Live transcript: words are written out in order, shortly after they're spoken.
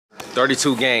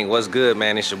32 gang, what's good,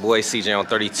 man? It's your boy CJ on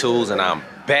 32s, and I'm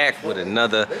back with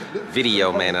another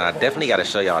video, man. And I definitely got to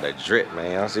show y'all the drip,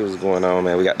 man. Y'all see what's going on,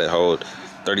 man. We got the whole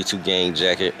 32 gang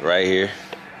jacket right here.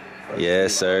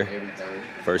 Yes, sir.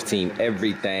 First team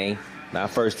everything. Not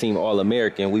first team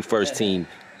All-American. We first team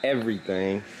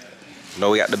everything. No,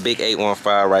 we got the big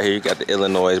 815 right here. You got the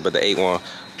Illinois, but the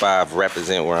 815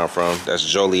 represent where I'm from. That's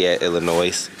Joliet,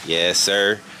 Illinois. Yes,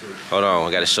 sir. Hold on,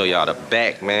 I got to show y'all the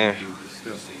back, man.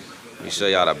 Let me show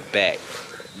y'all the back.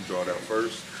 You draw that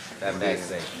first. That back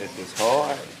thing. If it's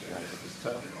hard,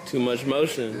 too much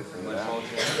motion.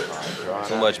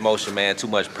 Too much motion, man. Too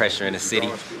much pressure in the city.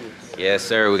 Yes,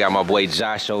 sir. We got my boy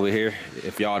Josh over here.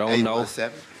 If y'all don't know,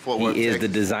 he is the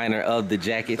designer of the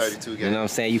jackets. You know what I'm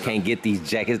saying? You can't get these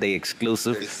jackets. They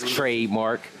exclusive.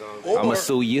 Trademark. I'ma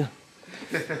sue you.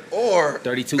 Or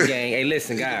 32 gang. Hey,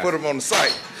 listen, guys. Put them on the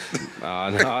site. No.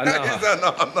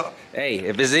 No. Hey,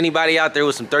 if there's anybody out there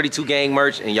with some 32 gang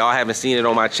merch and y'all haven't seen it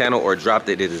on my channel or dropped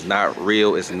it, it is not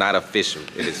real. It's not official.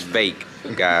 It is fake,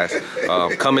 guys.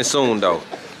 Coming soon, though.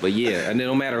 But yeah, and it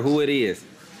don't matter who it is.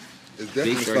 It's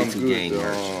Big 32 gang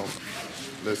merch.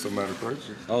 Let somebody purchase.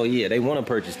 Oh yeah, they want to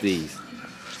purchase these.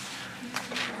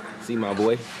 See my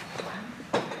boy,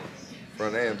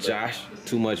 Front and back. Josh.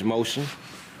 Too much motion.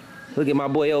 Look at my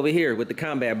boy over here with the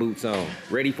combat boots on,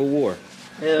 ready for war.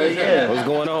 Hell yeah. What's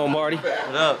going on, Marty?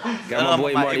 What up? Got my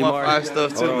boy Marty.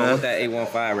 Stuff too, Hold on, man. what that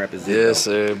 815 represents? Yes,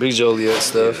 sir. Big Joliet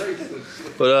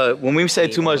stuff. But when we say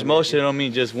too much motion, it don't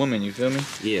mean just women. You feel me?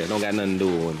 Yeah, don't got nothing to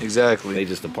do with women. Exactly. They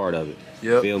just a part of it.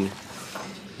 Yep. Feel me?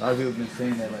 A lot of people been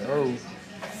saying that, like, oh.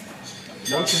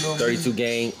 32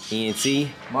 gang, ENT,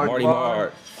 Marty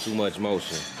Mard. Too much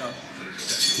motion.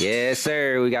 Yes,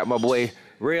 sir. We got my boy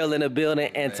Real in the building,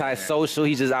 antisocial.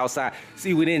 He's just outside.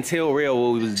 See, we didn't tell Real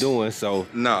what we was doing, so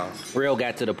Real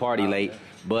got to the party late.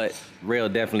 But Real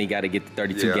definitely got to get the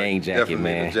 32 gang jacket,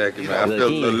 man. I feel a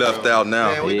little left out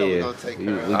now. We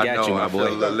got you, my boy.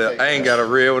 I ain't got a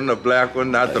red one, the black one,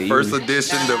 not the first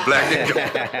edition, the black and gold.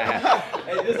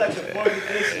 Hey, this like the 4th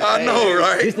edition. I know,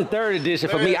 right? It's the 3rd edition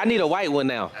for me. I need a white one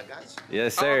now. I got you.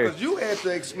 Yes, sir. Because you had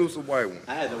the exclusive white one.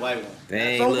 I had the white one.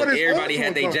 Dang, So look, where does everybody orange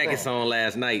had their come jackets from? on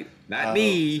last night. Not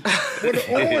me. Where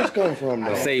the orange come from,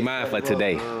 though? Save mine for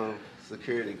today.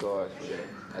 Security guards for that.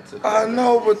 I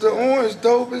know, but the orange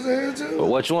dope is here too. But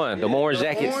which one? The orange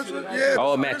jackets? Yeah,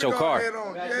 Oh, it match your car.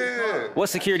 Yeah. What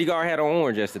security guard had on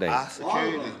orange yesterday?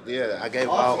 Security, yeah, I gave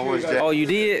all orange jackets. Oh, you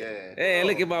did? Yeah. Hey,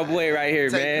 look at my boy right here,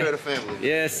 Take man. care of the family.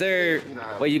 Yes, sir.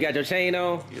 Well, you got your chain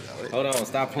on? Hold on,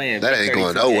 stop playing. That ain't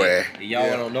going nowhere. Y'all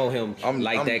don't know him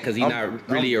like that because he's not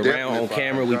really I'm around on definitely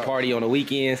camera. We fired. party on the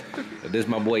weekends. But this is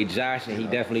my boy Josh, and he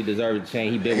definitely deserves the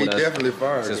chain. He been He with us definitely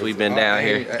fired since we've been down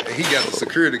here. He got the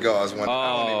security guards one.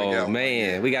 Oh,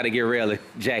 man. We got to get Real a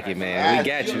jacket, man. We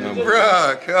got you, my boy.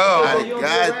 Bruh, come.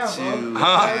 I got you.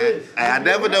 Huh? I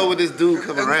never know when this dude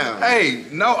come around. Hey,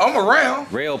 no, I'm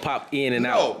around. Rail pop in and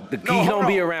out. No, He hold don't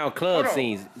be on. around club Hold on.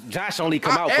 scenes. Josh only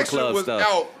come out I for actually club was stuff.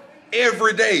 out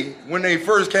every day when they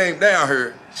first came down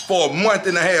here for a month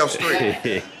and a half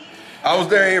straight. I was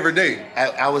there every day.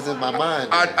 I was in my mind.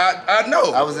 I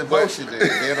know. I was in motion then.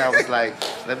 Then I was like,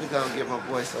 let me go and get my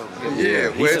boy something. Yeah,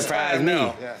 He well, it's surprised time me.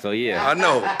 now. So yeah. I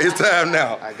know. It's time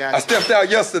now. I got I you. stepped out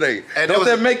yesterday. And Don't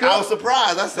that make up? I was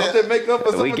surprised. I Don't said, that make up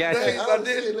for some We of the got you. things I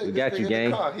did? We got you,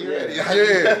 gang.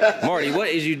 Yeah. Marty, what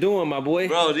is you doing, my boy?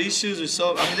 Bro, these shoes are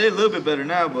so, I mean, they're a little bit better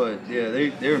now, but yeah,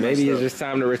 they're Maybe it's messed just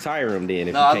time to retire him then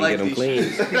if No, I you like can't get them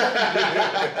these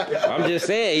clean. I'm just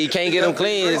saying, you can't get them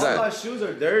clean. up. It's All my like, shoes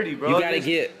are dirty, bro. you gotta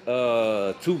get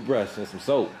toothbrush and some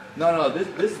soap. No,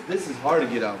 this is hard to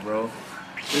get out, bro.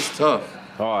 It's tough.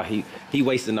 Oh, he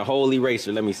wasting the whole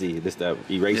eraser. Let me see. This that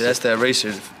eraser. Yeah, that's that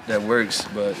eraser that works,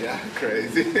 but Yeah,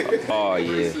 crazy. Oh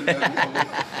yeah.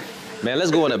 Man,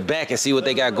 let's go in the back and see what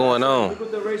they got going on. look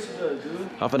what the eraser does, dude.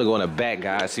 I'm finna go in the back,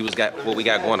 guys. See what we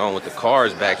got going on with the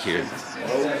cars back here.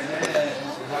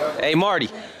 Hey, Marty.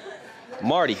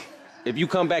 Marty, if you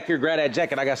come back here, grab that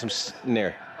jacket. I got some in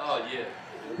there. Oh yeah.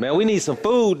 Man, we need some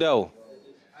food though.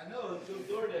 I know. Let's do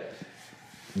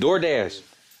DoorDash. DoorDash.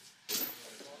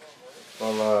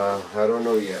 Well, I don't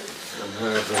know yet. I'm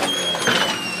having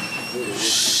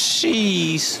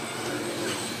Jeez.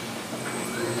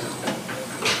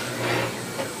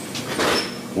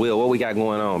 Will, what we got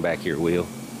going on back here, Will?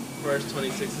 First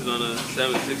 26 is on a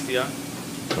 760 out.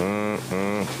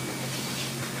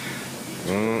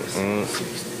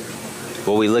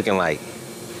 What we looking like?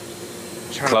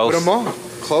 Trying Close. to put them on.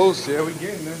 Close, yeah, we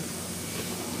getting there.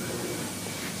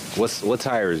 What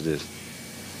tire is this?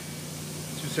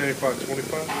 275,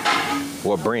 25.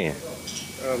 What brand?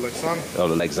 Lexana. Oh,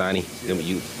 the Lexani.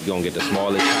 You gonna get the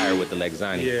smallest tire with the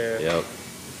Lexani. Yeah. Yep.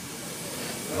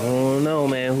 I don't know,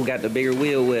 man. Who got the bigger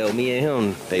wheel well? Me and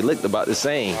him, they looked about the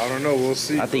same. I don't know. We'll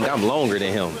see. I think I'm longer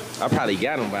than him. I probably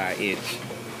got him by an inch.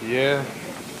 Yeah.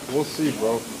 We'll see,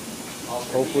 bro.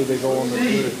 Hopefully they go on the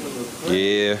good.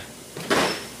 Yeah.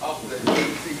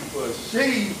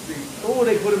 Oh,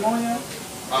 they put him on here?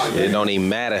 It don't even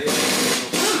matter.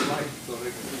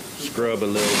 Scrub a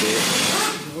little bit.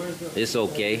 It's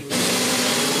okay.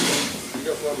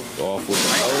 Off with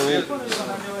the old.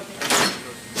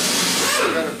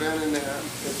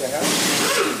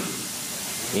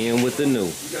 In with the new.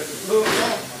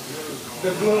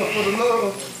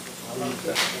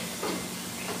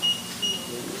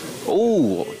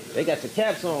 Ooh, they got the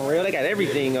caps on, real. They got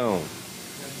everything on.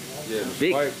 Yeah,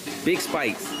 Big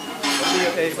spikes.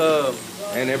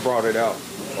 and it brought it out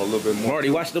a little bit more. Marty,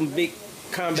 watch them big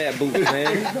combat boots,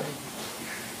 man.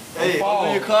 Hey,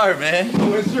 open your car, man.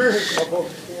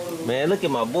 Man, look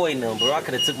at my boy now, bro. I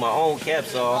could have took my own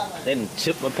caps off. They done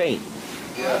chipped my paint.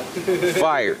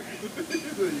 Fired.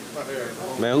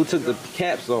 Man, who took the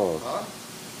caps off?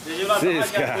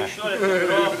 This guy.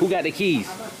 Who got the keys?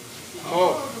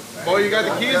 Bo, you got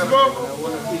the keys, bro?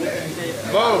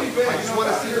 Bo, I just want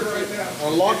to see it.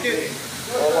 Unlock it.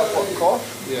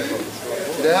 Yeah.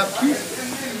 Do they have keys?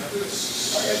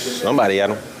 Somebody got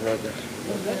them.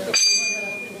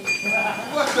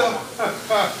 What the?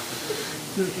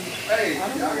 Hey,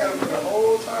 y'all gotta put the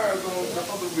whole tires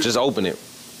on. Just open it.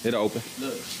 It'll open.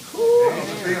 Look.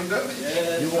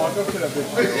 You walk up to that bitch.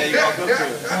 Yeah, you walk up to it.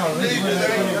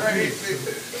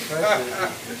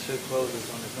 It should close this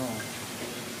on its own.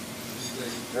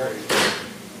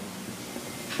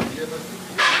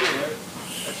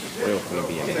 We're gonna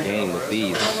be in the game with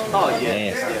these. Oh,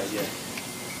 yeah. Nasty.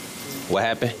 What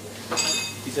happened?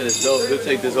 He said it's dope. He'll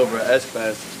take this over an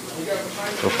S-Class.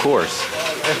 Of course.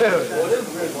 That's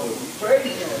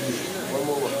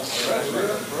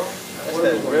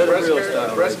that real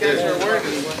style. Breast cancer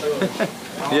awareness.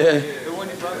 Yeah.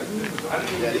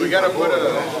 We gotta put a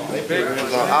big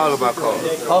on all of my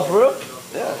cars. Oh, for real?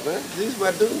 Yeah, man. These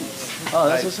my dudes. Oh,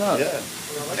 that's what's up. Yeah.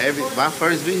 My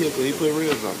first vehicle, he put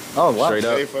reels on. Oh, wow. Straight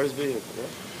up. Very first vehicle.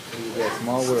 Yeah,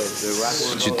 small world.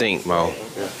 What you think, Mo?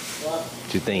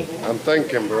 What you think? I'm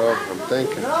thinking, bro. I'm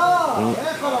thinking.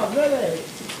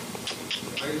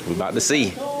 We about to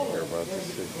see.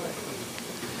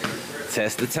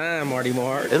 Test the time, Marty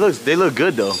Mark. They look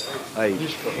good though. Like,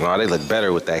 No, they look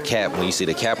better with that cap. When you see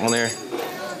the cap on there,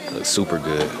 it looks super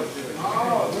good.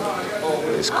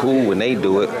 It's cool when they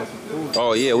do it.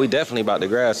 Oh yeah, we definitely about to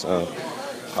grass.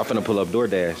 I'm finna pull up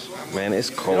DoorDash. Man, it's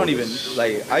cold. you don't even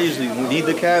like. I usually need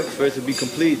the cap for it to be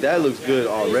complete. That looks good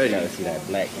already. Gotta see that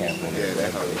black cap on there.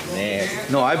 That's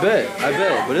nasty. No, I bet,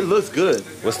 but it looks good.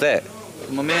 What's that?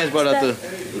 My man's brought out the.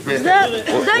 Is that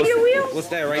your wheel? What's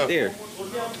that right there?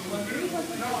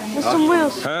 That's some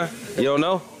wheels. Huh? You don't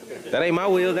know? That ain't my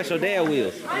wheels. That's your dad's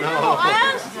wheels. I know. I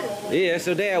asked it. Yeah, that's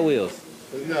your dad's wheels.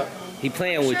 He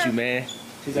playing with you, man.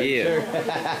 Yeah.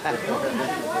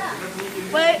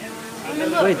 Wait.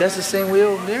 Wait, that's the same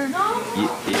wheel there?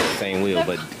 Yeah, same wheel,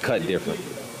 but cut different.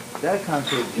 That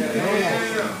concrete.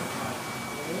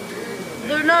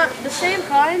 They're not the same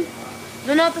kind.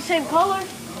 They're not the same color.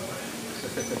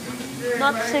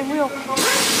 Not the same wheel.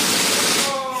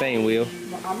 Same wheel.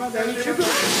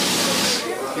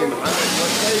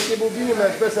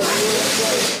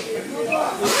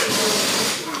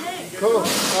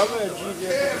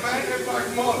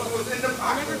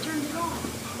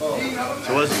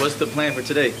 So what's the plan for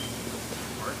today?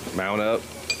 Mount up,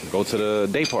 go to the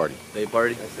day party. Day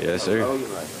party? Yes, sir.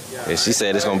 And she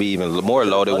said it's gonna be even more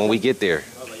loaded when we get there.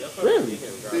 Really?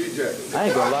 I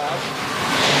ain't gonna lie.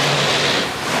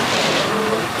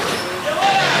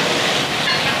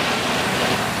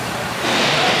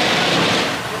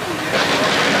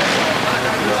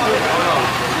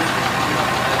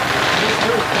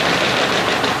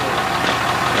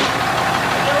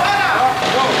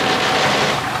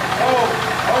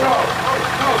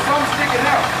 Something's sticking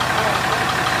out.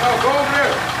 No, go over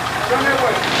there. Turn that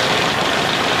way.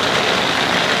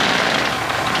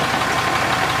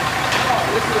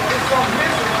 It's something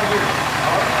missing right here.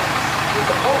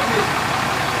 It's a bolt missing.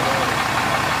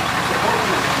 It's a bolt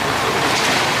missing.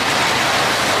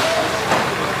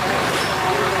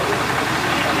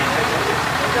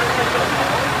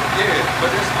 Yeah,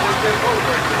 but it's that bolt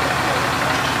right there.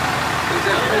 It's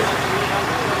that missing.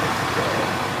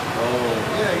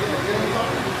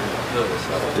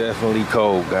 Definitely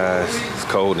cold, guys. It's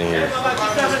cold in here.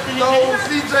 Stole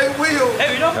CJ wheels.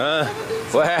 Huh?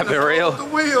 What happened, Real? The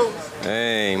wheels.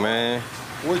 Hey, man.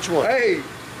 Which one? Hey,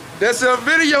 that's a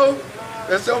video.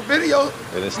 That's a video.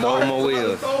 They done stole my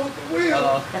wheels. Stole the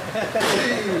wheels.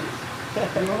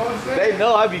 They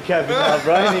know I be capping out,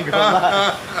 bro. I ain't even gonna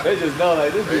lie. They just know,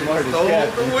 like, this be Marty's Stole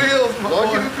capping. the wheels, my boy.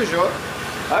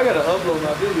 I gotta upload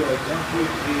my video like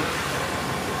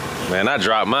that. Man, I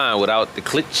dropped mine without the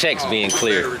checks being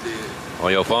clear.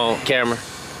 On your phone, camera.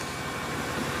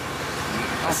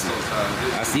 I'm so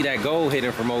tired. I see that goal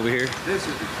hitting from over here. This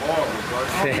is horrible, bro.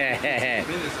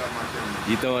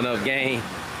 You throwing up game? Oh,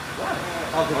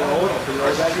 because they're old? Because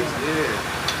they're back?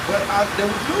 Yeah. But they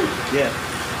was new. Yeah.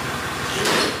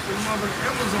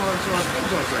 Amazon charge them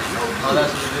just like no. Oh,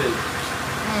 that's what it is.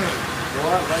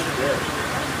 Well, I like that.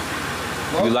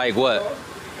 You like what? I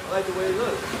like the way it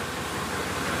looks.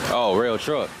 Oh, real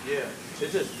truck. Yeah.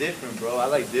 It's just different, bro. I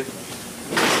like different.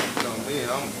 You know me,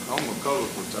 I'm a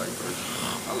colorful type person.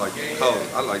 I like the color.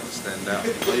 I like to stand out.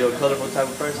 So you're a colorful type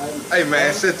of person? Hey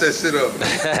man, set that shit up.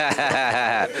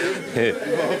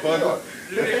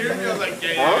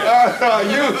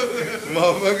 You,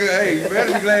 motherfucker. Hey, you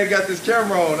better be glad you got this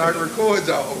camera on. I can record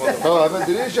y'all.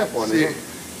 Shit.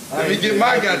 Let me get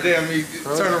my goddamn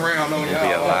turn around on y'all. There'll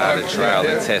be a lot of trial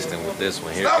and testing with this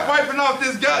one here. Stop wiping off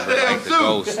this goddamn Like the suit.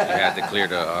 ghost, you had to clear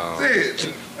the. Shit.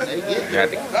 You had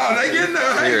to No, they getting there.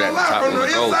 I clear ain't at gonna the lie top from of the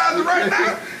the ghost. inside to right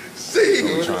now. See, I'm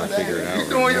trying to figure it out. you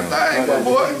doing your thing, my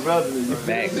boy. The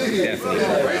back is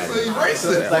definitely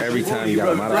Racing. every time you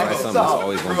gotta modify something, it's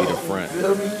always gonna be the front.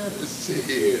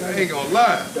 Shit, I ain't gonna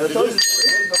lie. They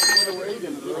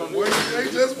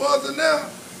just wasn't there.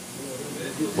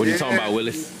 What you talking about,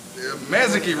 Willis?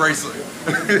 Magic eraser.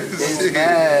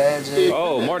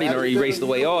 Oh, Marty done erased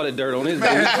away all the dirt on his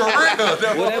Man, boot. for real. That's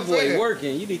Well, what that I'm boy saying.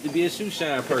 working. You need to be a shoe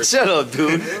shine person. Shut up,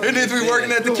 dude. He needs to be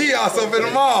working at the kiosk up in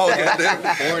the mall. Goddamn.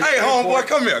 Hey, homeboy,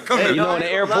 come here. Come You here. know in the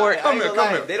airport? Come here, come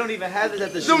here. They don't even have this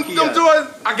at the Them shoe doors,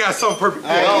 I got something perfect.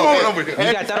 Come on over here.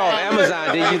 You got that off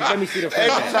Amazon, didn't you? Let me see the front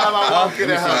Every back. time I walk in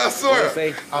the I house, swear.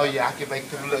 Say, oh yeah, I can make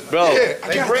them look. Bro, Yeah,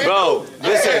 I got it. bro,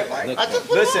 listen, I just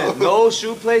put it on. listen. No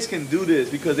shoe place can do this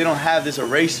because they don't have this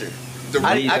eraser.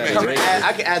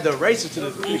 I can add the eraser to the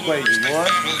equation, boy.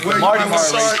 Well, Marty you Mar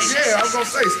start, eraser. yeah, I was gonna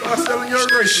say, start selling your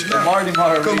erasers The now. Marty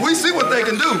Mar eraser. Because we see what they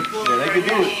can do. Yeah, they can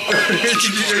do it.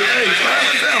 Hey, prime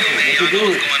example. They can do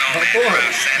it. Of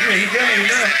course. You ain't game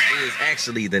now. it is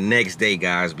actually the next day,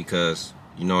 guys, because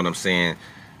you know what I'm saying.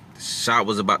 The shop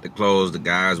was about to close. The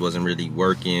guys wasn't really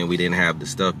working. We didn't have the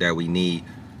stuff that we need.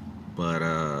 But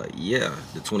yeah,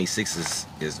 the 26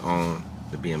 is on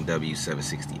the BMW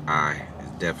 760i. It's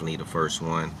definitely the first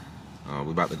one.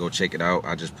 We're about to go check it out.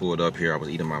 I just pulled up here. I was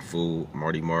eating my food.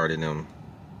 Marty Mart and them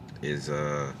is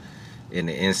in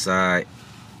the inside.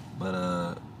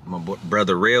 But my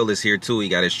brother Rail is here too. He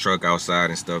got his truck outside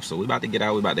and stuff. So we about to get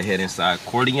out. We about to head inside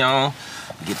Corleone.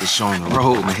 Get this show on the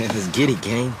road, man. Let's get it,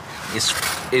 gang. It's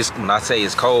when I say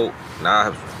it's cold,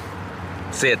 now I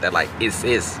said that like it's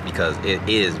because it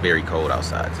is very cold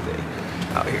outside today.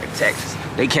 Out here in Texas.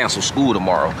 They cancel school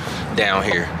tomorrow down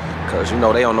here. Cause you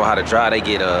know they don't know how to drive. They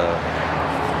get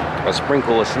a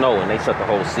sprinkle of snow and they shut the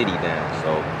whole city down.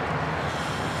 So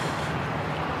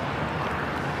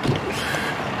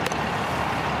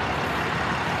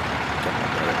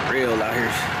real out here.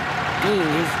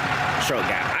 His truck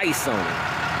got ice on it.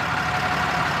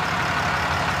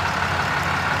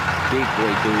 Big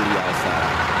boy duty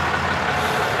outside.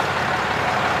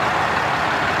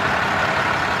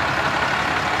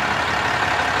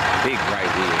 Big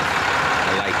bright wheels. I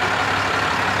like it.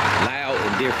 Loud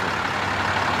and different.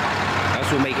 That's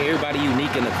what make everybody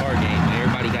unique in the car game.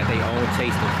 Everybody got their own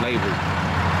taste and flavor.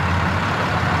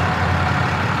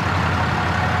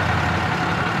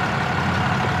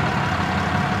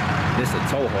 This is a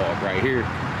tow hog right here.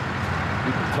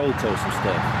 You can tow some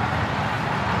stuff.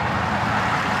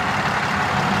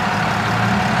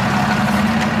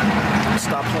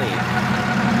 Stop playing.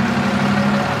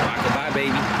 Rock-a-bye,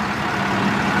 baby.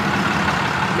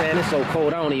 Man, it's so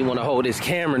cold, I don't even want to hold this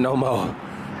camera no more.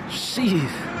 Jeez.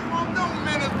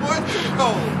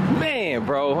 Man,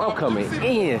 bro, I'm coming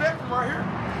in.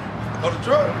 Oh, the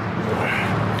truck?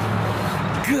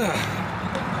 God.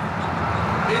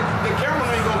 The camera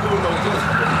ain't gonna do no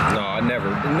justice. No, I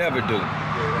never do.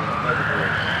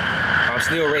 I'm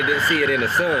still ready to see it in the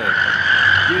sun.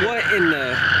 What in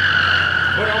the...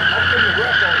 But I'm putting the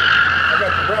wrap on it. I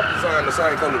got the wrap design the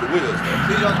same color of the wheels.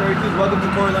 Please, y'all 32s. Welcome to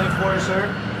Corleone Forest, sir.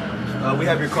 We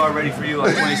have your car ready for you on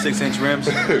 26-inch rims.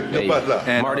 The butler.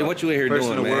 And, Marty, what you in here first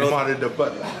doing, in the man? world. Marty the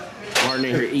butler. Martin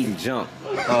in here eating junk.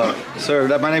 Sir,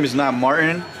 my name is not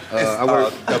Martin. I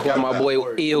work. Got my boy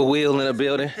Ill Will in the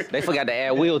building. They forgot to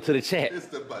add Will to the chat. It's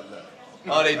the butler.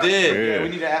 Oh, they did. Yeah, we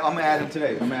need to add. I'm gonna add him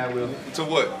today. I'm gonna add Will. To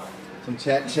what? Some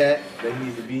chat that he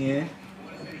needs to be in.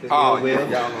 Oh, yeah.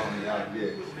 Y'all on, y'all,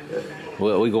 yeah.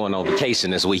 Well, we going on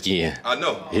vacation this weekend. I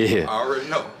know. Yeah. I already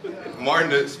know.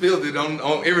 Martin spilled it on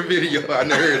every video. I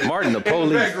never heard it. Martin, the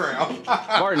police. Background.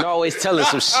 Martin always telling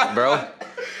some shit, bro.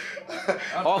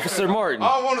 Officer Martin.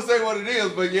 I don't want to say what it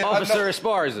is, but yeah. Officer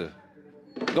Esparza.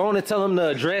 Go on and tell him the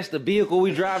address, the vehicle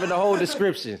we driving, the whole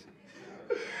description.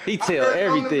 He tell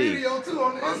everything. On the video too,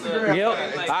 on the Instagram.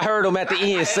 Yep. I heard him at the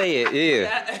end say it.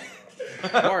 Yeah.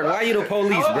 Martin, why you the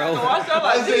police, bro?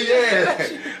 I said, yeah.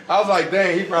 I was like,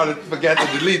 dang, he probably forgot to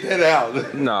delete that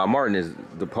out. Nah, Martin is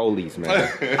the police, man.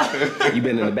 You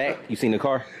been in the back? You seen the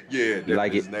car? Yeah, You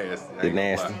like it? Nasty. It's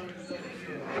nasty.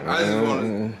 I just want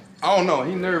to. I don't know.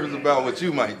 He nervous about what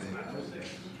you might think.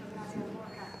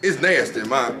 It's nasty,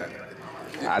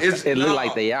 It look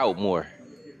like they out more.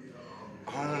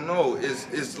 I don't know.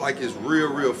 It's like it's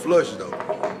real flush though.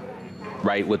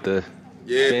 Right, with the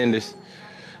fenders.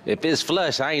 If it's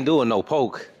flush, I ain't doing no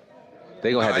poke.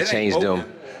 They gonna have to change them.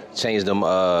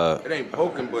 It ain't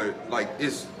poking, but like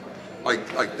it's like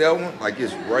that one, like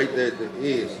it's right there at the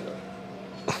edge.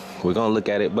 We're gonna look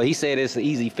at it, but he said it's an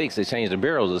easy fix to change the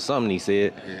barrels or something. He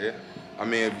said. Yeah, I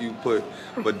mean if you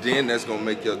but then that's gonna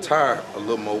make your tire a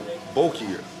little more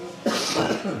bulkier.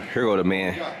 Here go the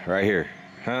man, right here,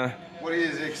 huh? What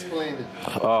is he explaining?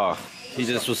 Oh, he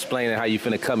just was explaining how you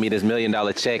finna cut me this $1 million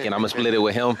check, and I'm gonna split it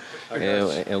with him,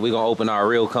 and we gonna open our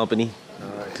real company.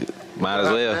 Might as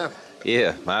well.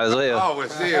 Yeah, might as well. Oh, well,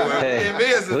 shit,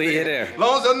 well, we in there. As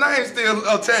long as your name's still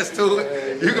attached to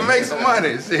it, you can make some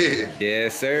money, shit.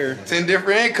 Yes, sir. 10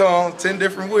 different incomes, 10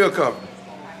 different wheel companies.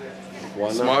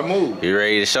 Smart move. You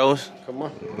ready to show us? Come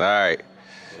on. All right.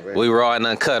 We raw and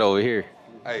uncut over here.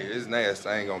 Hey, it's nasty.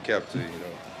 I ain't gonna cap to you, know.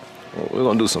 We're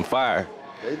gonna do some fire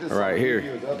right here.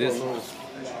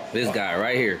 This guy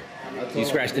right here. You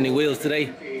scratched any wheels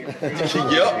today?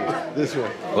 Yep. This one.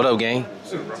 What up, gang?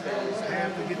 What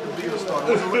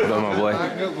up, my boy?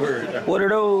 What are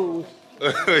those?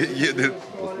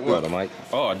 What up, Mike?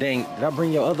 Oh, dang. Did I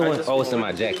bring your other one? Oh, it's in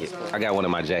my jacket. I got one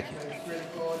in my jacket.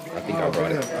 I think I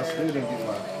brought it. I still didn't get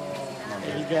mine.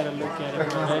 You gotta look at it,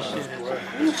 man. That shit.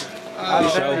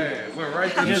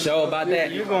 You sure about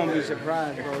that? You're gonna be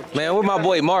surprised, bro. Man, where my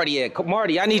boy Marty at?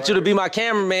 Marty, I need you to be my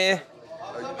cameraman.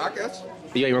 I got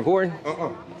You ain't recording?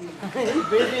 He's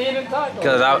busy in the taco.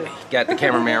 Because I got the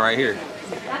cameraman right here.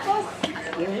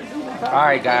 All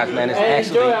right, guys, man. It's Hey,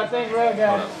 actually enjoy. I think Red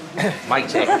got it. mic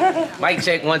check. Mic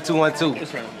check 1 2 1 2.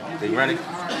 They running.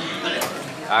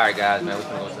 All right, guys, man. We're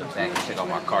gonna go to the back and check out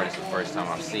my car. This is the first time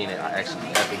I'm seeing it. I actually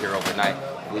have been here overnight.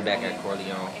 We back at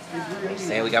Corleone. I'm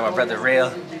saying we got my brother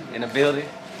Rail in the building.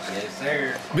 Yes,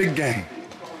 sir. Big game.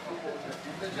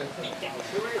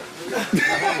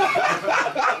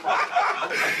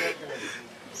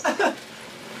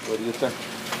 What do you think?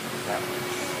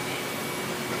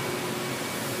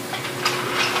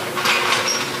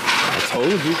 I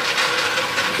told you.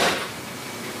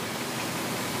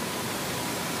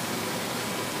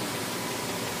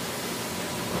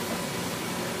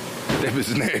 That was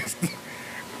nasty.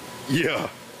 Yeah.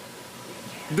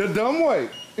 The dumb way.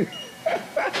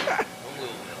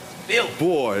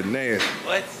 Boy, nasty.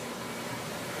 What?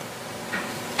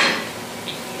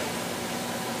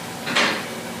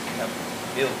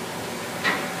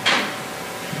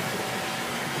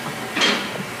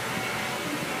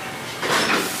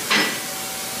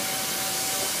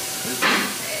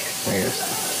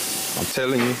 I'm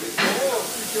telling you.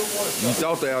 You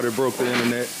thought they already broke the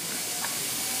internet.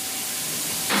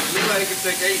 Anybody can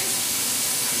take 8.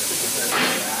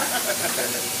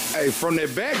 Hey, from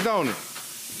that back, don't it?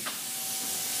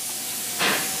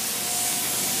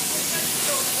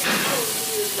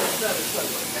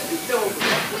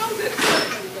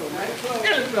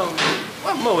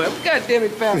 One more. God damn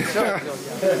it, fam.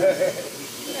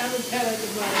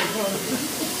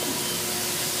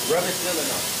 Rubber still or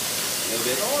no? A little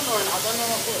bit?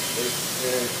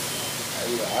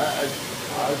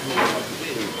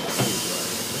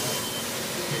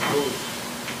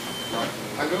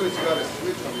 I know it's got a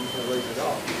switch on it, you can raise it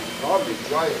off. Probably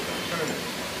dry it and turn it.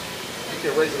 You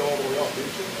can raise it all the way off,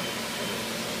 didn't you?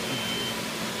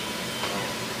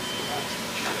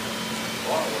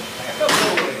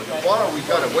 The water we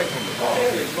got away from the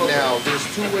bottle. Now, there's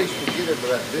 2 ways to get it,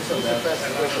 but this is the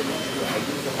fastest way for me to do it. I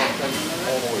use the hot tank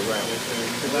all the way around.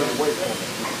 To get away from it,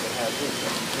 you can have this.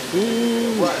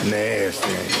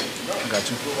 Nasty. Got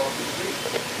you.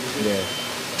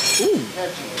 Yeah. Ooh.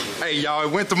 Hey, y'all,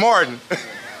 it went to Martin.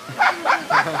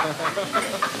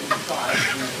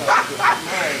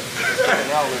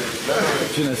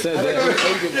 Shouldn't have said that.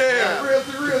 Yeah, real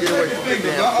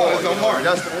it's on Martin.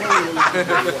 That's the only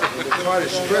when they try to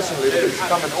stress a little bit, it's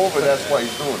coming over, that's why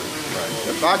he's doing it.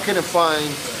 If I couldn't find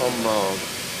some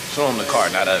Show them the car,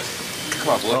 not us. Come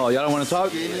on, boy. Oh, y'all don't want to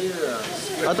talk? I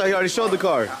thought you already showed the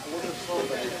car.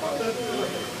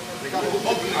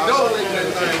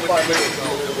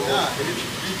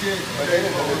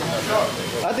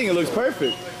 I think it looks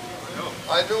perfect.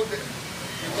 I know that.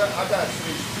 I got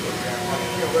switch to it. I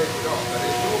can't raise it off. But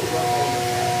it's no run on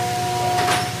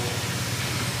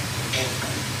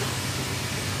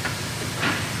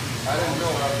I didn't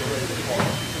know how to raise the car.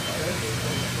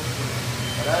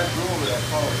 But I drove that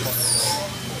car.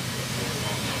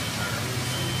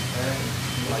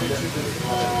 I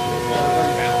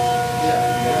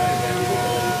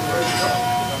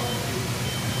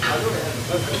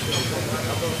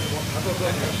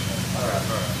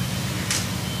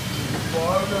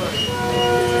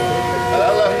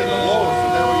left it alone, so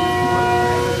now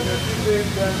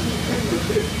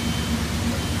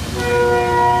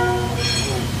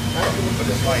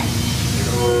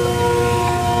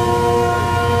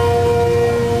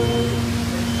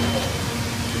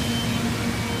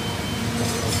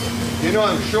you know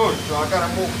I'm short, so I gotta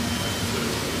move.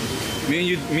 Me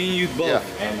and you both. Yeah.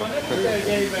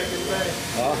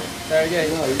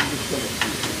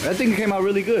 I think it came out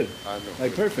really good. I know.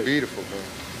 Like perfect. Beautiful, man.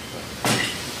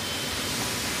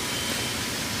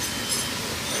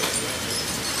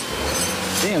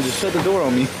 Damn, just shut the door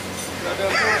on me.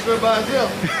 Shut by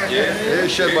itself. Yeah. It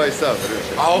is shut by itself.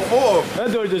 All four of them.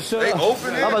 That door just shut. They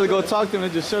open it. I'm about to go talk to him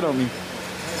and just shut on me.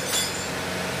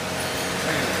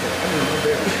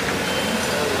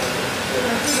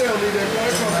 They don't need that car.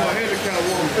 They come for a handicap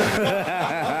woman.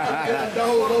 The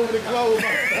whole over the clothes.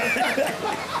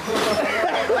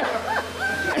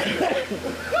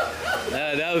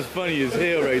 That was funny as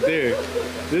hell right there.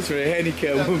 This for a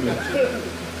handicapped woman.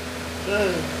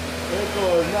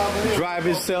 Drive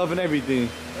himself and everything.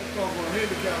 Let's go for a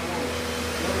handicap woman.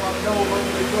 Nobody knows what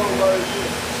they go like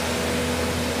this.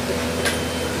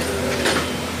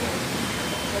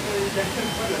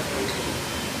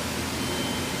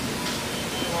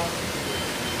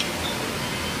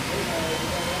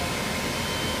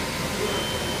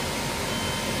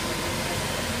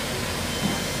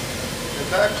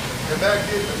 The back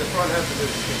is, but the front has to be.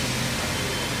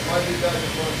 Might be back in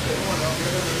one step.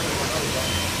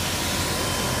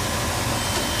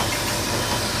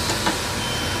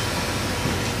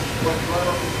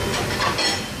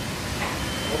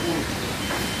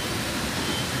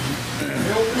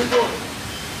 Open the door.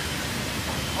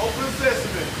 Open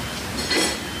sesame.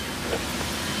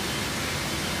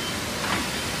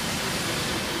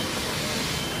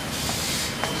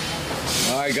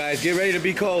 All right, guys, get ready to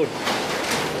be cold.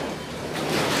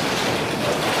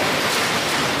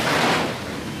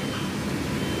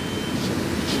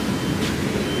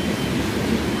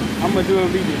 I'm gonna do a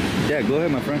video. Yeah, go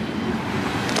ahead, my friend.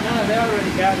 No, they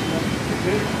already got it, though.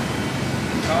 Good.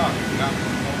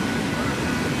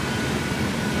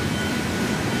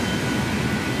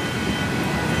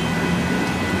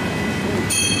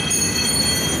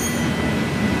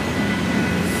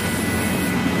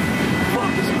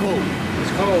 Fuck, it's cold.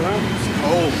 It's cold, huh? It's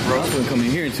cold, bro. I'm gonna come in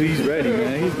here until he's ready,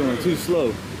 man. He's going too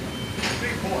slow.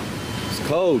 It's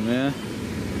cold, man.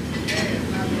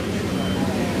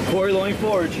 Corleone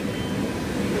Forge.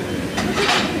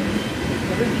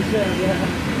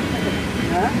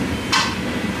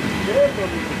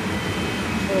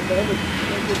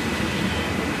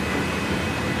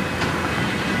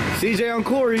 CJ on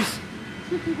Corey's.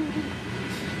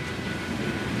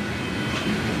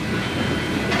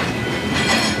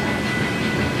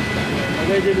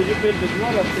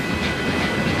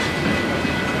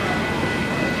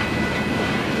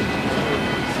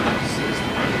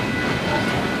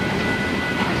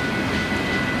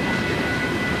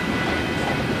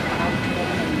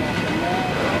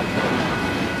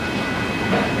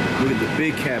 Look at the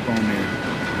big cap on there.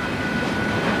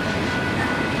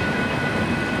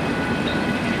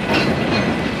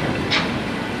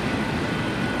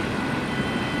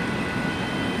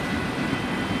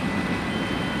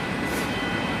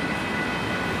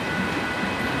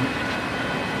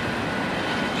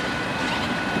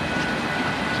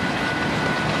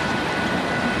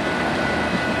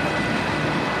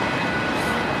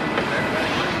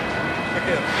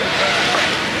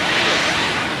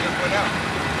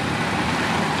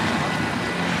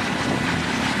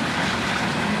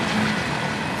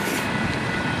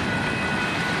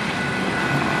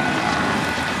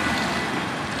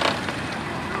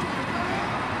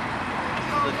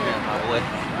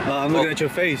 I'm looking at your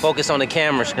face. Focus on the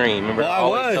camera screen. Remember? I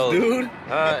was, dude.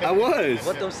 I was.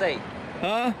 What them say?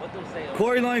 Huh? What them say?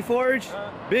 Corleone Forge,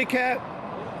 big cap,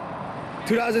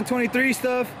 2023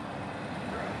 stuff.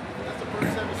 That's the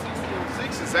first 760 on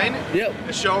 6 and is, ain't it? Yep.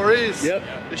 It sure is. Yep.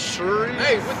 It sure is.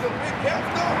 Hey, with the big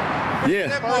caps though. Yeah.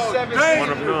 That ball One dangerous,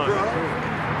 of them. bro.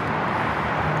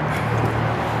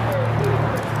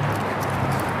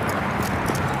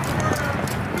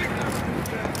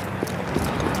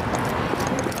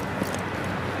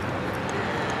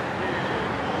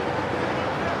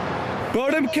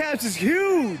 Bro, them caps is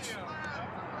huge.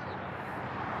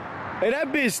 Hey, that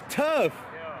bitch tough.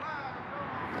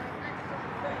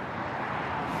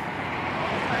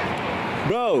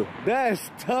 Bro,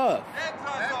 that's tough. That so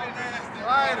nasty.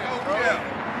 Right,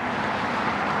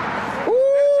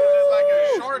 Like a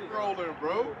shark roller,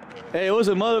 bro. Hey, it was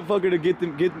a motherfucker to get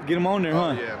them on there,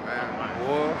 huh? Yeah, man.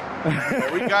 Boy.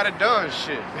 We got it done,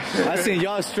 shit. I seen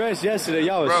y'all stressed yesterday.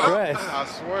 Y'all was stressed. I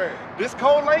swear. This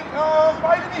cold ain't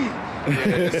like me.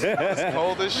 Yeah, it's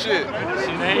cold as shit.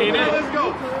 Let's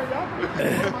go.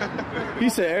 He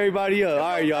said everybody up.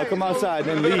 All right, y'all, come outside,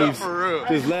 then leaves. For real.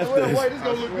 Just left us.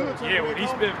 Yeah, when he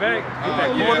spit back,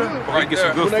 Right, get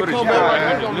some good footage.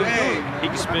 he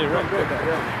can spit right back.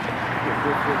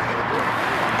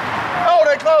 Oh,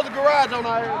 they closed the garage on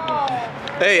our area.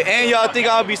 Hey, and y'all think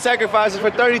I'll be sacrificing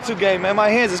for 32 game, man. My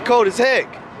hands is cold as heck.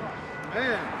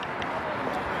 Man.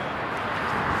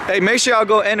 Hey, make sure y'all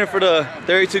go enter for the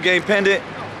 32 game pendant.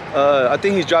 I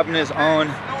think he's dropping this on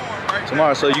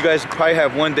tomorrow, so you guys probably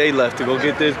have 1 day left to go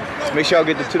get this. So make sure y'all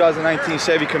get the 2019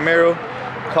 Chevy Camaro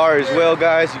car as well,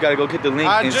 guys. You gotta go get the link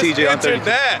in CJ on 32.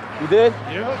 That. You did?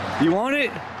 Yeah. You want it?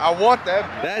 I want that.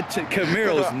 That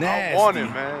Camaro's nasty. I want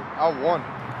it, man. I want it.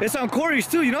 It's on Corey's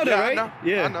too, you know that, right? I know.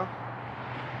 Yeah. I know.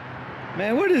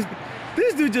 Man, what is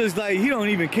this dude just like, he don't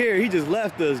even care. He just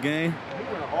left us, gang.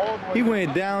 He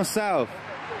went down south.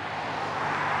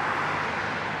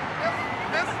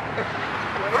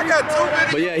 I got too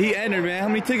many. But yeah, he entered, man. How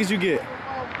many tickets you get?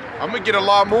 I'm gonna get a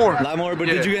lot more. A lot more, but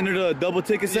did you enter the double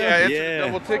ticket sale? Yeah, it's the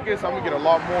double tickets. I'm gonna get a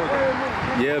lot more.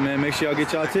 Yeah, man. Make sure y'all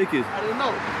get y'all tickets. I didn't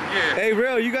know. Yeah. Hey,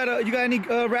 Real, you got any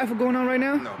raffle going on right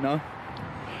now? No.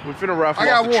 We finna raffle I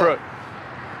got off the one. truck.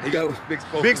 You got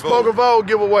Big Spoken Vogue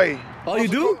giveaway. Oh, you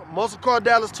do? Muscle Car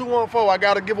Dallas 214. I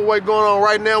got a giveaway going on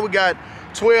right now. We got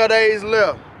 12 days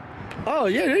left. Oh,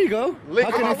 yeah, there you go. Link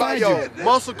How can in I my find bio. you?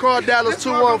 Muscle Car Dallas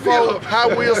 214.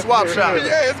 High Wheel Swap Shop.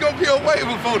 Yeah, it's gonna be away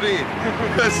before then.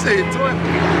 Let's see, 20.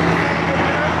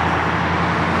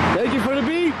 Thank you for the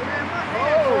beat.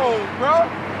 Oh, bro.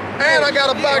 And I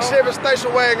got a black Chevy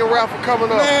station wagon raffle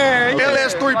coming up. Man,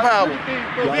 LS3 power.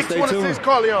 Y'all Big stay 26 tuned.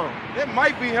 Corleone. It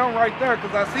might be him right there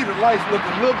because I see the lights look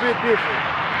a little bit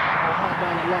different.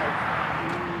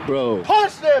 Bro.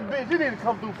 Punch that bitch. You need to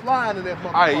come through flying in that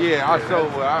motherfucker. All right, yeah, I show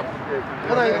what I.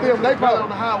 That ain't them. They probably on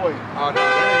the highway. Oh, no.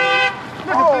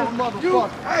 Look at this motherfucker.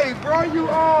 Hey, bro, you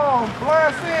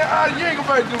blind saying, you ain't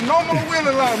gonna do no more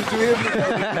wheeling lines to him.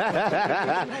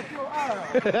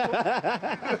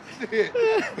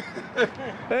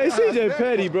 Hey, CJ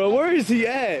Petty, bro. Where is he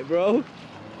at, bro?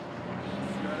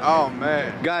 Oh,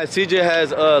 man. Guys, CJ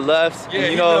has left. Yeah, and,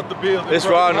 you he know, left the building, it's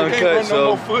bro. raw and I can't uncut, run no so.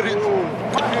 more footage. My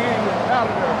hand is out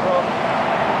of there,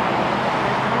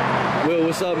 bro. Will,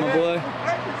 what's up, my boy?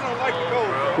 Don't like to go,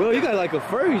 bro. Will, you got like a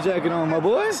furry jacket on, my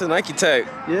boy. It's a Nike tag.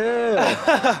 Yeah.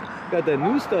 Got that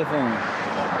new stuff on.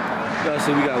 Guys,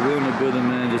 so we got Will in the building,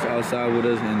 man, just outside with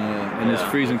us, and it's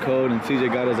freezing cold, and CJ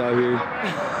got us out here.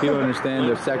 He'll understand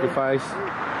the sacrifice.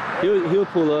 He'll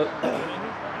pull up.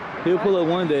 He'll pull up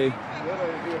one day.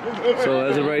 So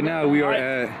as of right now, we are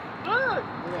at.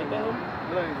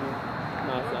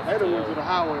 They done went to the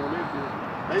highway on that bitch.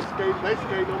 They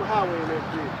skated on the highway on that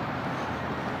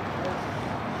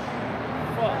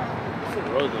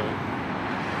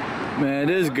bitch. Man,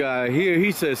 this guy here,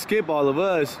 he said skip all of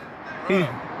us. Hey,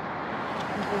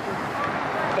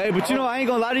 but you know, I ain't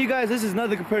gonna lie to you guys, this is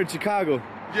nothing compared to Chicago.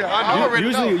 Yeah, I already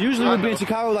know. Usually we'd be in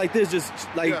Chicago like this, just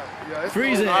like it's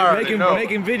freezing cold. and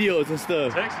making videos and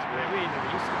stuff. Texas, man, we ain't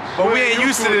never used to this. But we ain't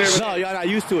used to this. No, y'all not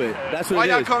used to it. That's what Why it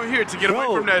y'all is. come here to get away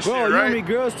from that bro, shit, you know how right? many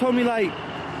girls told me like,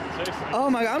 oh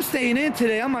my God, I'm staying in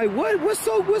today. I'm like,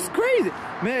 what's crazy?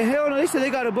 Man, hell no, they said they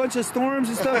got a bunch of storms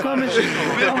and stuff coming.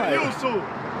 I'm like,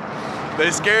 They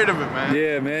scared of it, man.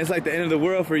 yeah, man, it's like the end of the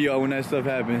world for y'all when that stuff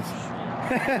happens.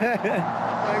 Think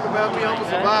about me, I'm a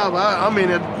survivor. I'm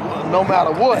in it no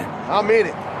matter what. I'm in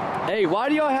it. Hey, why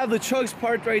do y'all have the trucks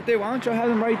parked right there? Why don't y'all have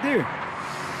them right there?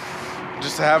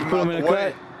 Just to have them Put out them in the a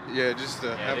way. cut? Yeah, just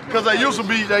to have them. Because they used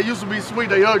to be sweet,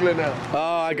 they ugly now. Oh,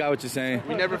 I got what you're saying.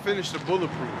 We never finished the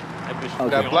bulletproof. Okay.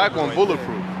 That black one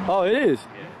bulletproof. Oh, it is?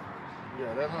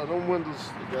 Yeah, that's how them windows.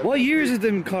 What years is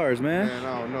them cars, man? Man,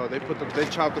 I don't know. They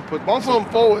chopped and put both of them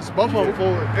forwards. Both of them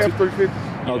forward.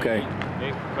 F350. Okay.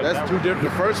 That's two different.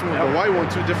 The first one, the white one,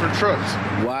 two different trucks.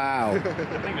 Wow. I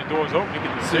think the door's open. You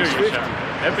get the serious shot.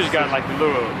 That bitch got like the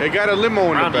little. They got a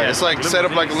limo in the back. It's like set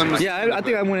up like a limousine. Yeah, I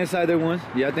think I went inside there once.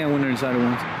 Yeah, I think I went inside there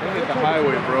once. They hit the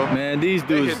highway, bro. Man, these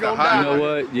dudes, you know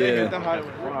what? Yeah.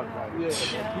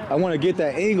 I want to get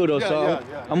that angle though, so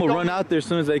I'm gonna run out there as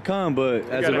soon as they come. But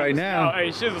as of right now, hey,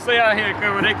 Shizzle, stay out here,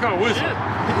 cause when they come, whistle.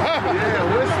 Yeah,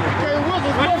 whistle. You can't whistle.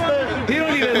 he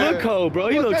don't even look cold, bro.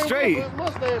 He looks straight.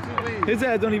 His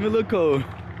ass don't even look cold.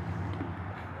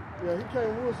 Yeah, he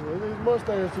can't whistle. His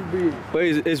mustache too big.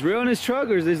 Wait, is real in his truck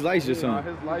or is his lights just on?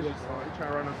 His lights just on. He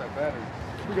trying to run up that battery.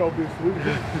 We gonna be sweet.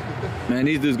 Man,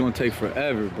 these dudes gonna take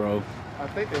forever, bro. I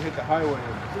think they hit the highway.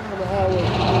 They're on the highway.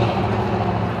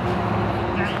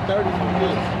 30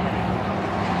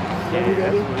 yeah.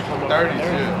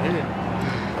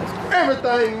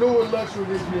 Everything new and luxury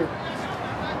this year.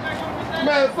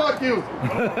 Man, fuck you.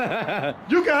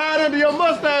 You can hide under your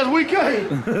mustache, we can't.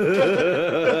 You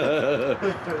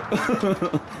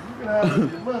can hide under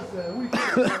your mustache, we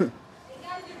can't.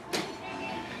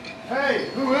 Hey,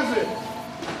 who is it?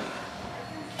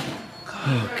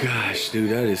 Oh gosh, dude,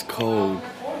 that is cold.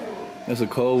 That's a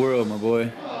cold world, my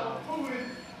boy.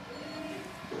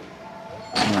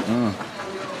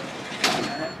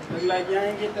 Look like you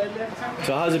ain't get that left time.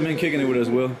 So how's it been kicking it with us,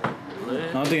 Will?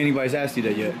 I don't think anybody's asked you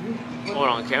that yet. What,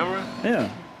 on camera? Yeah.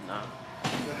 No.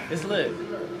 It's lit.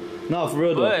 No, for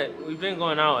real though. But we've been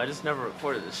going out. I just never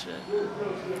recorded this shit.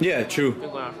 Yeah, true. We've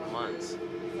been going out for months.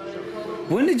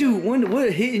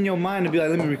 What hit in your mind to be like,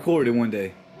 let me record it one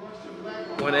day?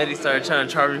 When Eddie started trying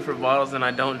to charge me for bottles and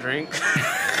I don't drink.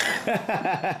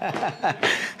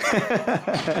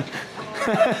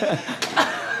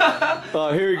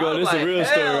 Oh, here we go. This is like, a real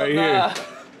story right nah. here.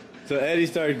 So Eddie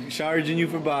started charging you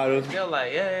for bottles. They're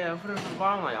like, yeah, put it in the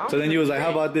bottle. I'm like, So then you was like, how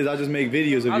about this? I'll just make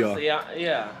videos of y'all.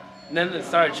 Yeah. And then they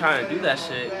started trying to do that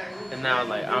shit. And now,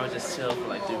 like, I was just chill for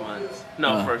like 3 months.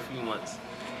 No, for a few months.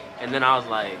 And then I was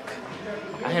like,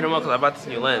 I hit him up because I bought this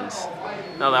new lens.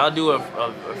 And I was like, I'll do a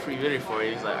free video for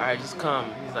you. He's like, all right, just come.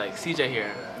 He's like, CJ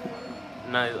here.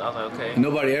 And I was like, okay.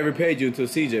 Nobody ever paid you until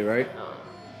CJ, right?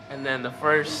 And then I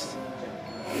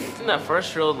think that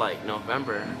first reel like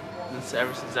November. And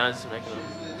ever since then, I just making them.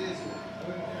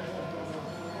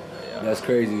 Yeah. That's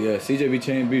crazy, yeah.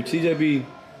 CJ be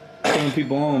putting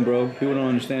people on, bro. People don't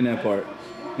understand that part. You know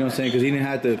what I'm saying? Because he didn't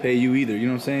have to pay you either. You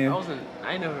know what I'm saying?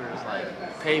 I never was like,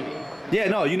 pay me. Yeah,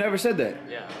 no, you never said that.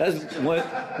 Yeah. That's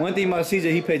one thing about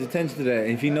CJ. He pays attention to that.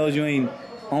 And if he knows you ain't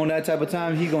on that type of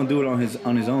time, he gonna do it on his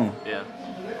own. Yeah.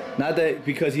 Not that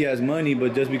because he has money,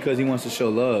 but just because he wants to show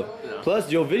love. Yeah. Plus,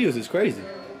 your videos is crazy.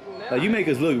 Like, you make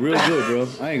us look real good, bro.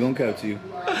 I ain't gonna cap to you.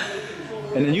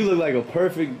 And then you look like a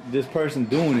perfect person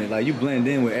doing it. Like, you blend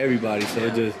in with everybody. So you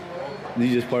just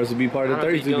supposed to be part of the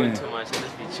 32 game. I don't be doing too much. I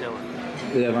just be chilling.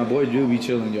 Yeah, my boy Drew be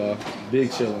chilling, y'all.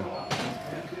 Big chilling.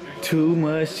 Too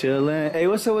much chilling. Hey,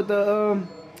 what's up with the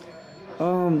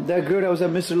that girl that was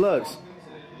at Mr. Lux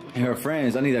and her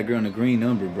friends? I need that girl in the green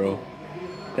number, bro.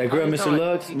 That girl, Mr.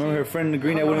 Lux. Remember her friend in the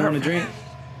green that wouldn't want to drink?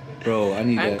 Bro, I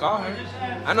need that. I call her.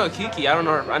 I know Kiki. I don't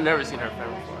know her. I've never seen her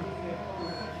friend before.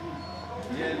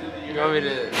 You want me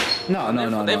to?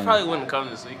 No. They probably wouldn't come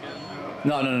this weekend.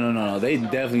 No. They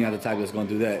definitely not the type that's gonna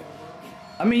do that.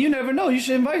 I mean, you never know. You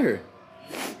should invite her.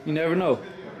 You never know.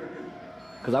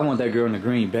 Cause I want that girl in the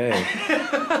green bag.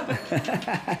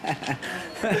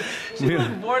 She was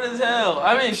bored as hell.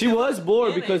 I mean, she was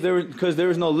bored because there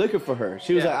was no liquor for her.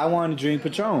 She was like, I want to drink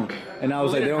Patron, and I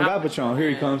was like, they don't got Patron. Here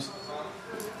he comes.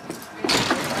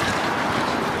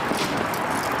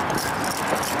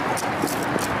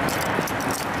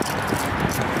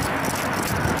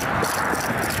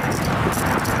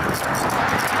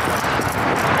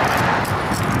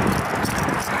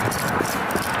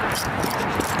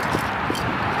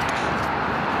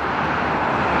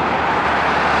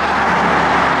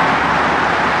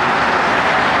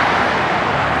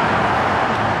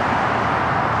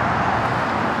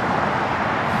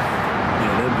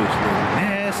 That bitch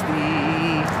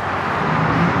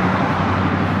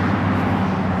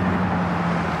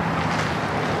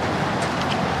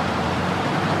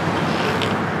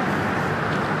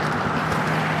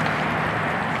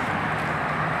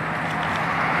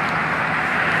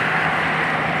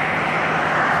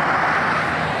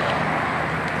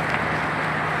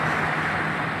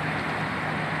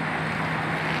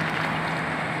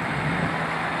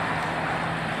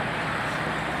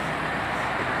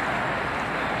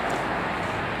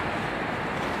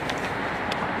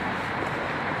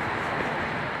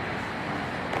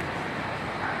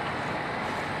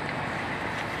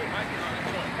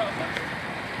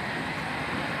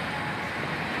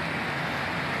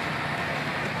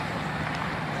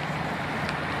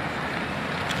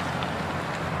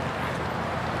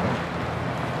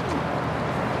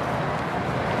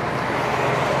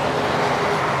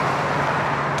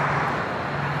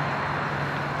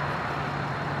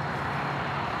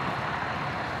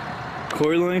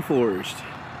Corleone Forged.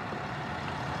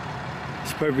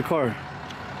 It's a perfect car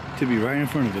to be right in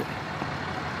front of it.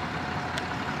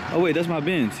 Oh wait, that's my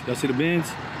Benz. Y'all see the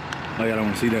Benz? Oh yeah, I don't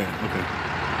want to see that. Okay.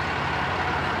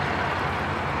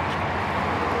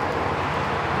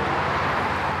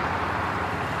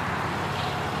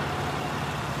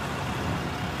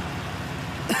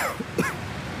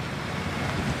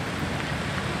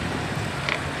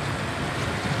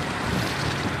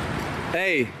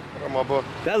 Hey,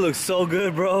 that looks so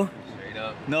good, bro. Straight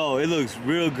up. No, it looks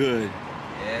real good.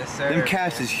 Yes, sir. Them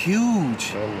caps is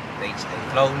huge. They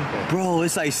floating. Bro,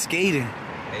 it's like skating.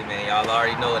 Hey, man, y'all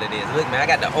already know what it is. Look, man, I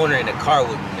got the owner in the car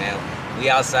with me, man. We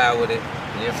outside with it.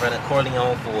 We in front of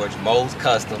Corleone Forge, Mo's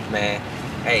Customs, man.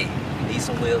 Hey, you need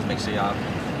some wheels, make sure y'all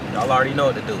already know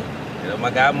what to do. You know, my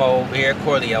guy Mo over here at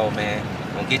Corleone, man.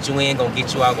 Gonna get you in, gonna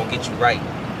get you out, gonna get you right.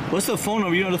 What's the phone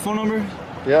number? You know the phone number?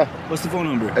 Yeah. What's the phone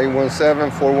number?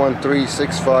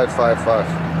 817-413-6555.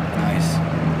 Nice.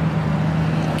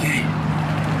 Okay.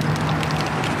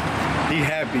 He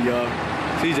happy, y'all.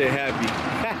 CJ happy.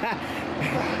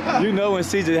 You know when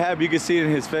CJ happy, you can see it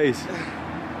in his face.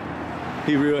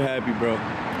 He real happy, bro.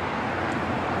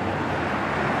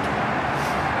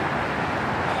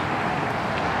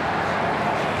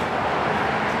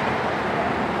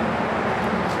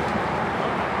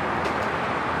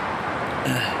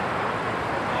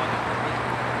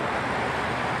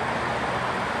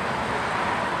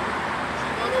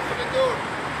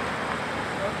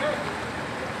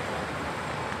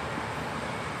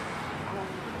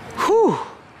 Whew.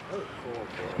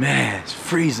 Man, it's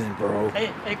freezing, bro.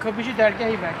 Hey, kapıcı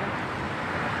dergahi back.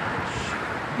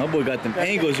 My boy got them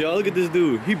angles, y'all. Look at this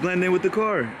dude. He blending in with the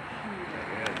car. Ooh,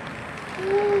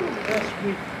 that's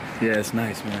sweet. Yeah, it's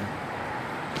nice, man.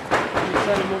 You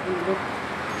set him up in the book.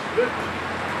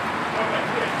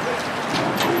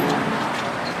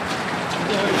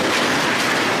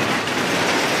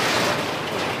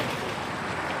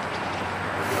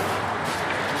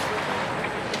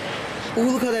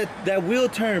 Ooh, look how that wheel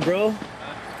turned, bro.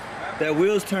 That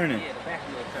wheel's turning. Yeah, the back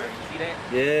wheel turn. You see that?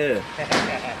 Yeah.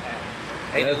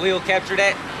 Hey, the wheel capture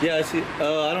that? Yeah, I see.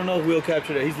 I don't know if wheel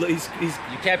captured that. He's.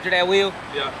 You capture that wheel?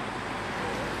 Yeah.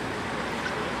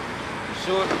 You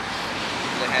sure?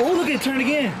 Oh, look at it turn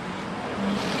again.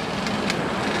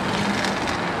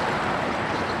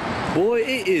 Boy,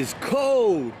 it is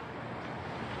cold.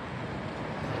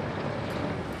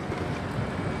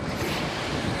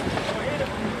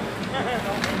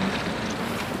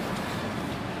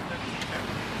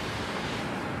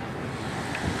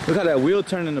 Look how that wheel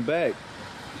turned in the back.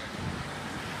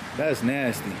 That's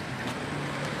nasty.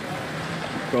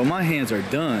 Bro, my hands are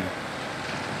done.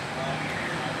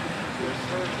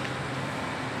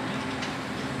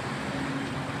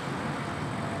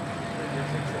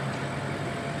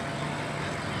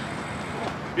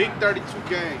 Big 32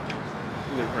 gang.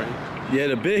 Yeah,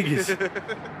 the biggest.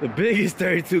 The biggest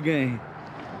 32 game.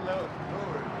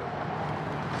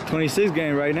 26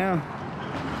 game right now.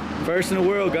 First in the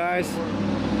world, guys.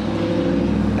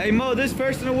 Hey Mo, this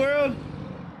first in the world?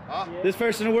 Huh? This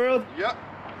first in the world? Yep.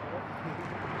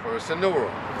 First in the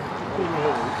world.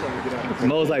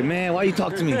 Mo's like, man, why you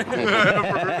talk to me?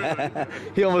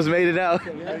 He almost made it out.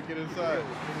 Get inside.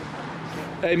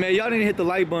 Hey man, y'all need to hit the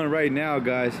like button right now,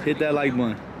 guys. Hit that like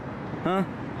button. Huh?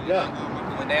 Yeah.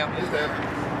 Going down.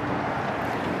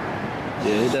 Yeah,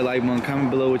 hit that like button.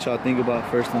 Comment below what y'all think about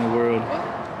first in the world.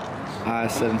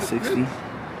 I-760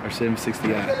 or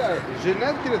 760i.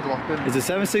 Is it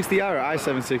 760i or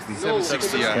I-760?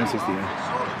 760i. 760i.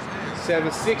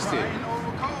 760.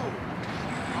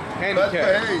 But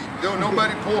hey,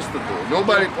 nobody posted though.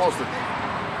 Nobody posted.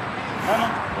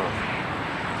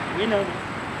 We know.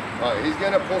 Alright, he's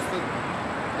gonna post it,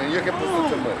 and you can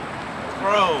post it tomorrow.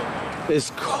 Bro.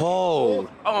 It's cold.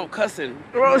 Oh, I'm cussing.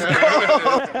 Bro, it's cold.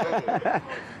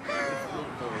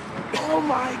 Oh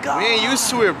my God. We ain't used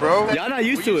to it, bro. Y'all not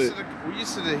used to it. We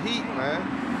used to the heat, man.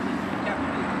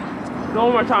 Go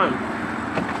one more time.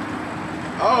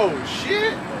 Oh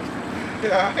shit!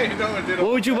 Yeah, I ain't know it did.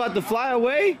 What would you about to fly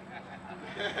away?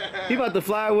 He about to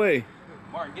fly away.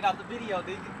 Mark, get out the video,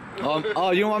 dude.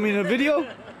 Oh, you don't want me in the video?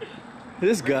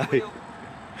 This guy.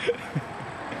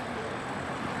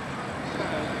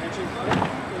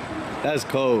 That's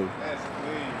cold. That's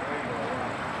clean.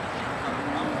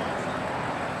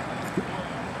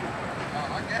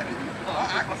 I got it.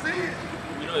 I can see it.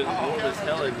 You know, it's warm as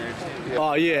hell in there, too.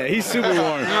 Oh yeah, he's super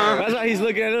warm. That's why he's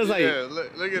looking at us like. Yeah,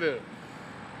 look at it.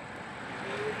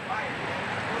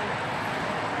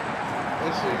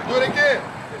 Do it again.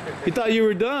 He thought you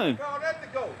were done. No, that's the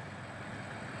goal.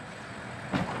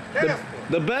 Damn.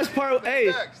 The best part,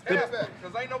 hey, Step back,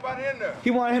 cause ain't nobody in there.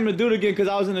 he wanted him to do it again because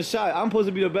I was in the shot. I'm supposed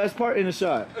to be the best part in the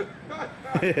shot.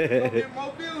 Don't get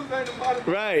more views, ain't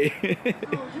nobody. Right.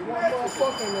 You One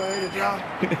motherfucker in there, ain't it, y'all?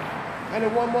 And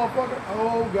then one motherfucker.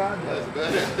 Oh, God.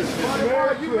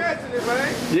 Marty, you matching it,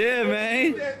 man. Yeah, man.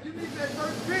 You need that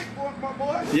first pick, my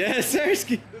boy. Yes,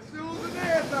 Sirski. The shoes and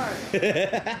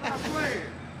everything. Not playing.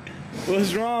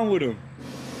 What's wrong with him?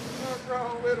 What's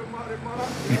wrong with him, Marty?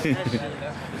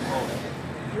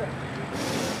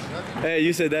 Hey,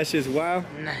 you said that shit's wild?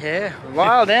 Yeah,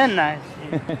 wild and nice.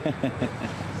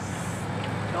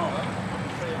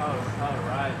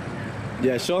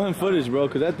 Yeah, show him footage, bro,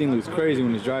 because that thing looks crazy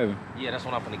when it's driving. Yeah, that's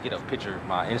when I'm gonna get a picture,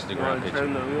 my Instagram picture.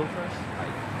 Turn the wheel first.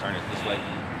 Like, turn it this way.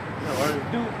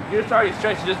 You're starting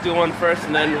straight, so just do one first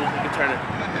and then we can turn it.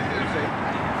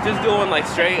 Just do one like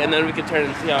straight and then we can turn it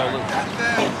and see how it looks.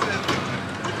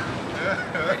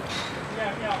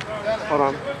 Hold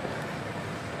on.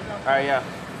 Alright, yeah.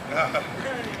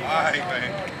 Alright,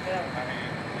 man.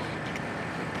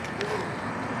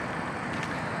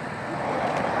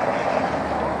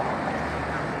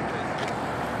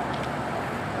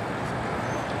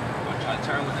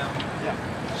 Turn with them. Yeah.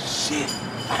 Shit.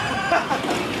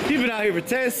 He been out here for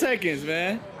 10 seconds,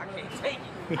 man. I can't take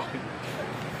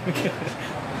it.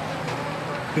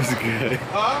 This is good.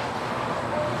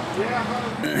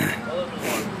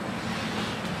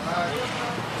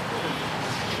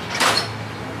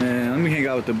 Man, let me hang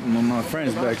out with my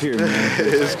friends back here, man.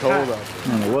 It's cold out there. I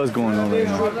don't know what's going on right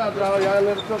now.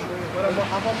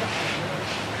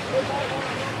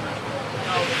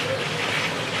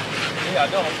 Yeah, I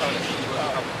know. I'm trying to see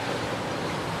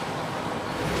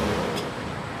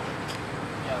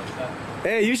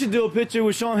Hey, you should do a picture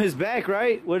with showing his back,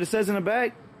 right? What it says in the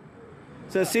back?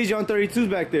 It says CJ on 32's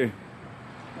back there.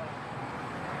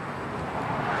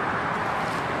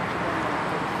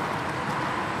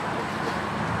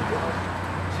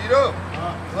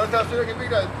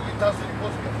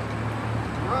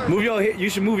 Move your hair. You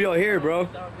should move your hair, bro.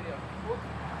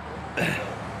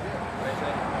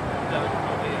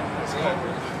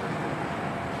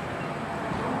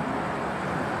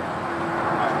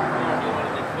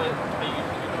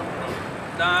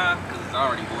 Nah, because it's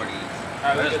already 40. I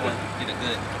just want to get a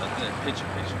good picture.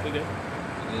 We good?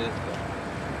 Good.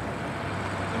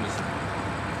 Let me see.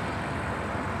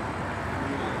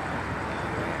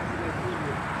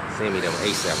 Send me them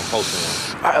ASAP. I'm posting them.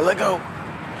 Alright, let go.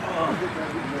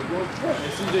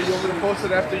 CJ, you want me to post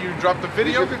it after you drop the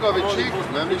video? Drop the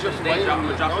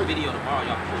video tomorrow.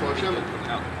 Y'all can put it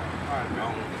out. Alright,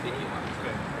 y'all want the video out.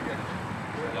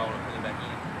 Y'all want to put it back in.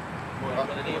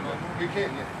 Put it in, man. You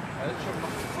can't, yeah.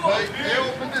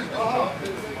 Open this door.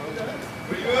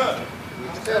 Where you at?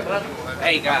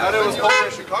 Hey guys. I thought it was cold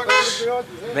in Chicago.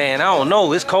 Man, I don't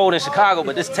know. It's cold in Chicago,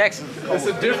 but this Texas is cold. It's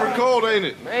a different cold, ain't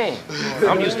it? Man,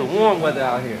 I'm used to warm weather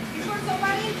out here.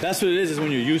 That's what it is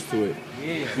when you're used to it.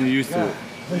 Yeah. When you're used to it.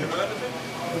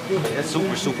 It's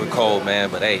super cold, man.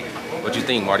 But hey, what you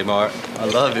think, Marty Mark? I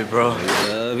love it, bro.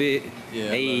 Love it. Yeah.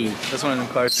 Hey. That's one of them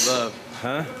cars you love.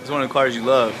 Huh? It's one of the cars you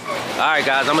love. All right,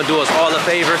 guys, I'm gonna do us all a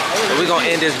favor. So we're gonna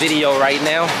end this video right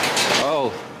now.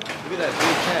 Oh, look at that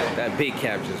big cap. That big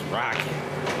cap just rocking.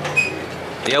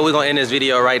 Yeah, we're gonna end this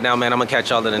video right now, man. I'm gonna catch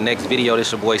y'all in the next video.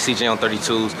 This your boy CJ on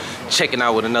 32s, checking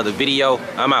out with another video.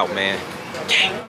 I'm out, man. Gang.